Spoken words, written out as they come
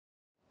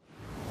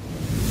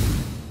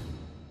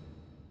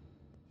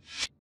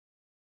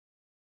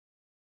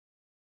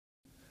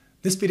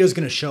This video is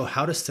going to show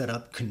how to set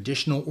up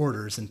conditional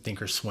orders in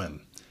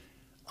Thinkorswim.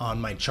 On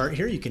my chart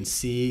here, you can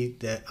see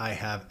that I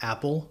have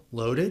Apple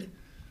loaded,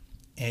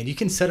 and you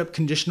can set up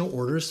conditional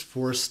orders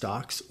for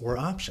stocks or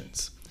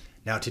options.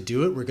 Now to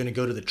do it, we're going to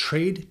go to the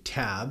Trade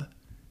tab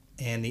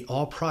and the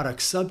All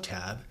Products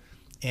sub-tab,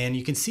 and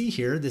you can see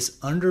here this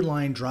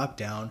underline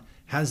drop-down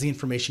has the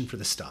information for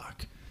the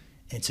stock.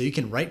 And so you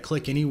can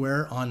right-click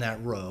anywhere on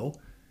that row,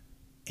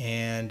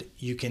 and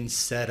you can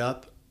set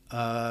up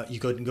you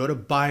go to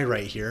buy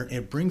right here, and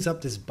it brings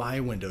up this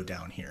buy window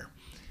down here.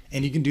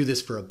 And you can do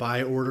this for a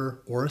buy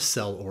order or a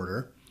sell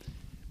order.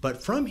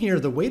 But from here,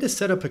 the way to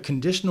set up a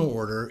conditional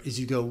order is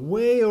you go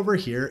way over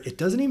here. It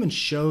doesn't even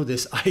show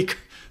this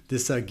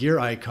gear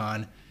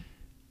icon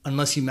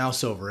unless you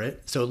mouse over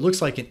it. So it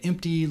looks like an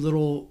empty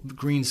little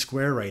green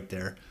square right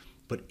there.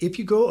 But if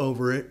you go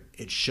over it,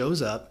 it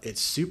shows up.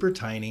 It's super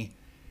tiny.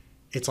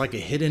 It's like a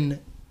hidden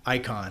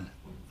icon.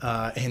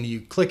 And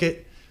you click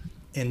it,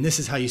 and this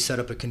is how you set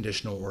up a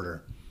conditional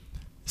order.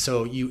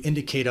 So you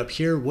indicate up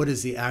here what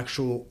is the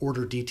actual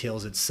order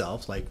details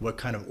itself, like what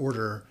kind of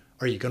order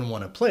are you going to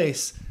want to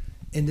place,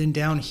 and then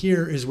down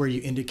here is where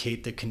you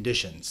indicate the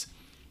conditions.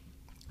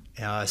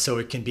 So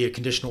it can be a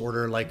conditional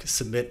order like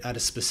submit at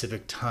a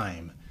specific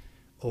time,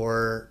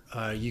 or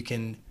you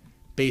can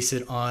base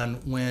it on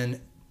when,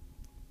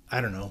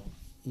 I don't know,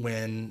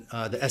 when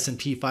the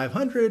S&P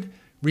 500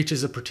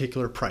 reaches a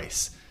particular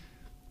price.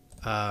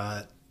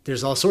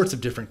 There's all sorts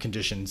of different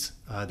conditions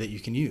that you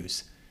can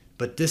use.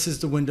 But this is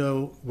the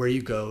window where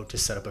you go to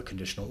set up a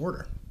conditional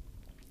order.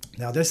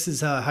 Now this is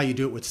how you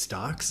do it with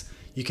stocks.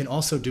 You can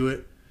also do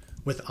it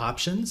with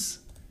options.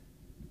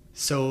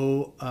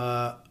 So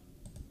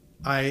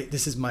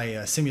this is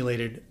my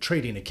simulated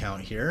trading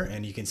account here,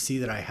 and you can see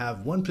that I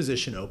have one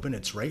position open.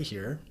 It's right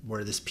here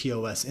where this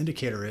POS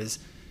indicator is,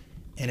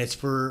 and it's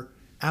for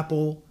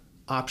Apple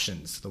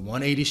options. The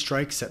 180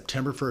 strike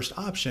September 1st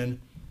option,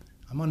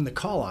 I'm on the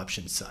call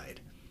option side.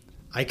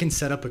 I can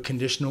set up a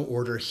conditional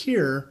order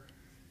here,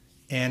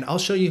 and I'll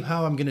show you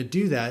how I'm going to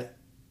do that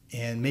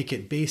and make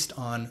it based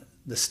on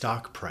the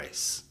stock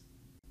price.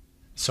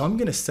 So I'm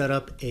going to set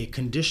up a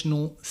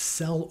conditional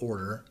sell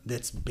order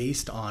that's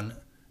based on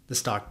the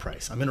stock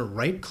price. I'm going to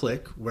right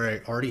click where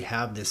I already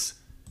have this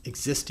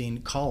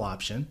existing call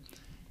option,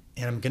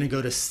 and I'm going to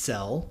go to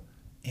sell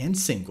and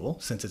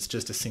single, since it's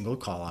just a single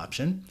call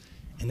option,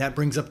 and that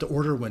brings up the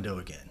order window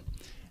again.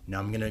 Now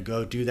I'm going to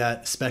go do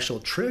that special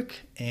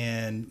trick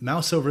and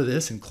mouse over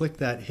this and click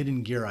that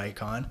hidden gear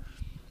icon.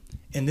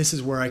 And this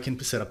is where I can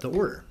set up the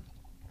order.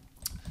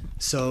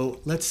 So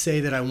let's say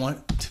that I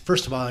want,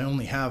 first of all, I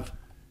only have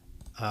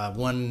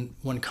one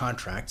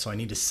contract. So I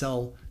need to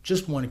sell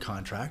just one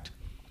contract.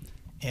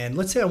 And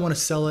let's say I want to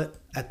sell it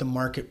at the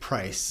market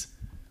price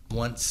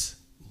once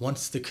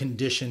the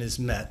condition is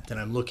met that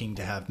I'm looking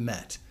to have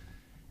met.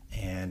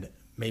 And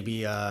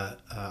maybe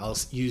I'll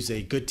use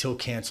a good till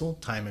cancel,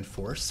 time and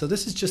force. So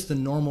this is just the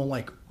normal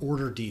like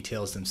order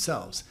details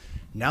themselves.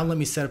 Now let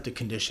me set up the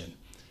condition.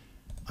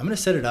 I'm going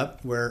to set it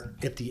up where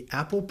if the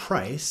Apple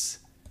price,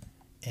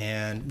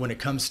 and when it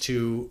comes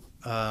to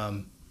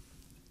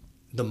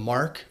the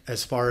mark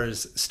as far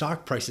as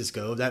stock prices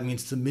go, that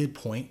means the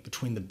midpoint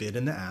between the bid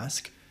and the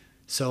ask.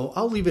 So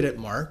I'll leave it at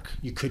mark.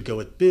 You could go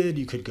with bid,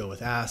 you could go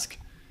with ask,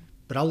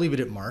 but I'll leave it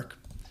at mark.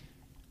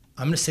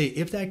 I'm going to say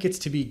if that gets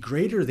to be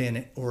greater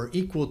than or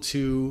equal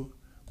to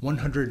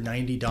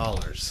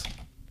 $190,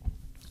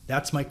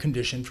 that's my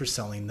condition for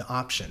selling the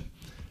option.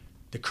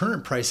 The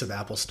current price of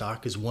Apple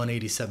stock is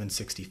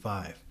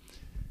 $187.65.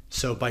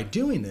 So by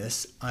doing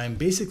this, I'm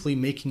basically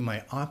making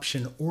my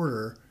option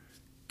order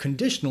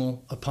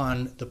conditional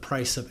upon the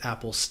price of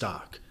Apple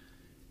stock.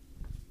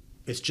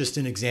 It's just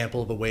an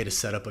example of a way to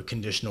set up a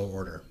conditional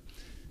order.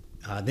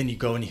 Then you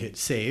go and you hit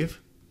save.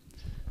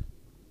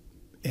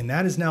 And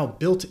that is now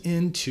built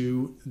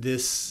into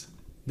this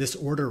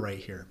order right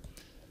here.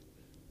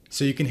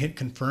 So you can hit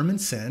confirm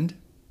and send.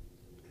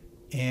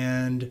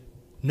 And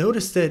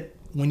notice that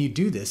when you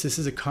do this, this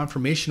is a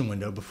confirmation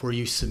window before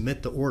you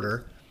submit the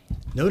order.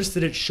 Notice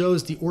that it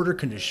shows the order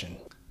condition.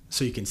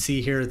 So you can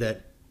see here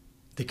that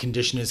the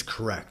condition is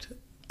correct.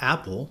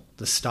 Apple,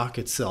 the stock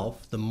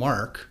itself, the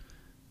mark,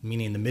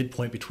 meaning the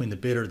midpoint between the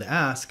bid or the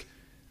ask,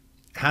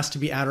 has to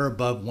be at or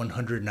above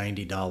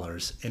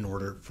 $190 in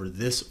order for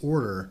this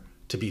order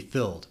to be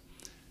filled.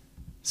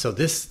 So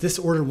this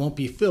order won't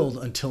be filled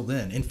until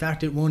then. In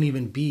fact, it won't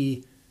even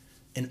be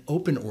an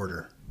open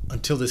order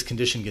until this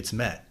condition gets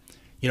met.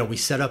 You know, we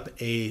set up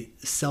a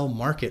sell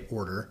market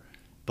order,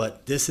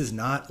 but this is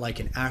not like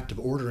an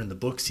active order in the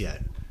books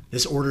yet.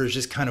 This order is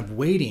just kind of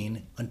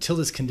waiting until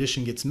this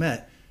condition gets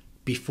met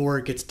before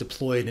it gets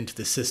deployed into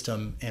the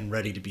system and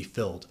ready to be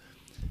filled.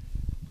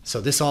 So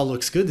this all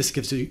looks good. This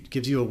gives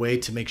you a way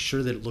to make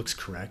sure that it looks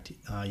correct.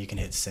 You can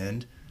hit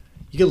send.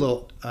 You get a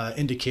little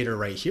indicator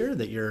right here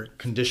that your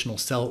conditional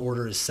sell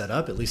order is set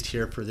up, at least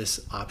here for this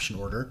option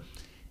order.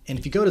 And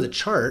if you go to the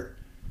chart,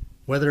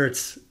 whether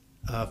it's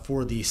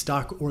for the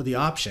stock or the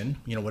option,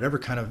 you know, whatever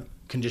kind of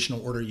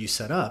conditional order you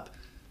set up,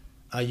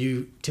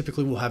 you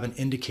typically will have an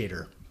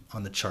indicator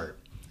on the chart.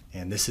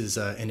 And this is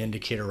an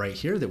indicator right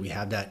here that we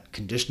have that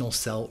conditional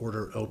sell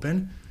order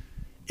open.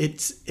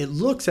 It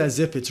looks as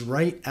if it's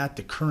right at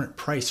the current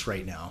price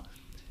right now,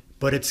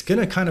 but it's going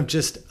to kind of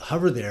just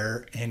hover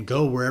there and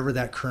go wherever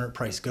that current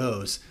price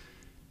goes.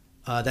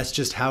 That's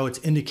just how it's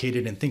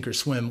indicated in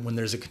Thinkorswim when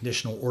there's a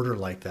conditional order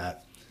like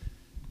that.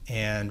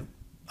 And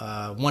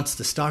once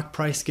the stock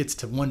price gets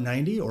to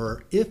 190,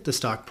 or if the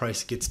stock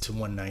price gets to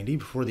 190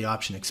 before the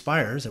option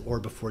expires or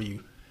before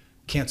you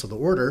cancel the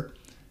order,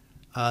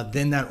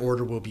 then that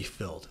order will be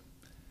filled.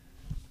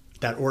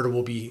 That order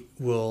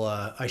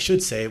I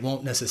should say, it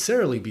won't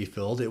necessarily be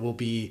filled, it will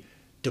be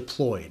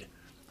deployed.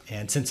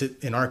 And since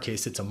in our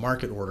case, it's a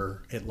market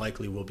order, it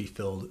likely will be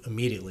filled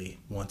immediately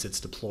once it's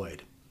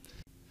deployed.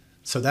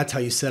 So that's how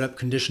you set up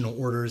conditional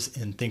orders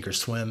in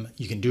Thinkorswim.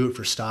 You can do it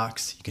for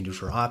stocks, you can do it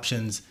for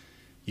options.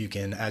 You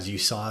can, as you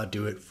saw,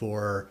 do it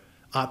for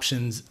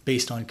options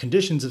based on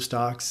conditions of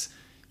stocks.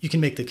 You can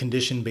make the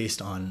condition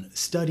based on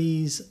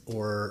studies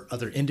or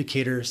other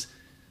indicators.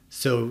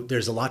 So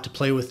there's a lot to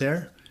play with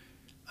there.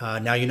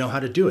 Now you know how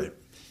to do it.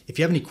 If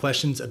you have any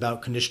questions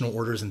about conditional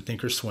orders in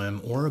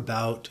Thinkorswim or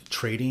about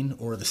trading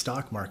or the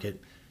stock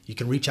market, you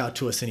can reach out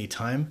to us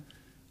anytime.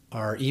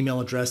 Our email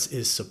address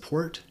is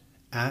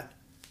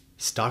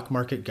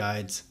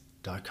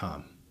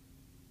support@stockmarketguides.com.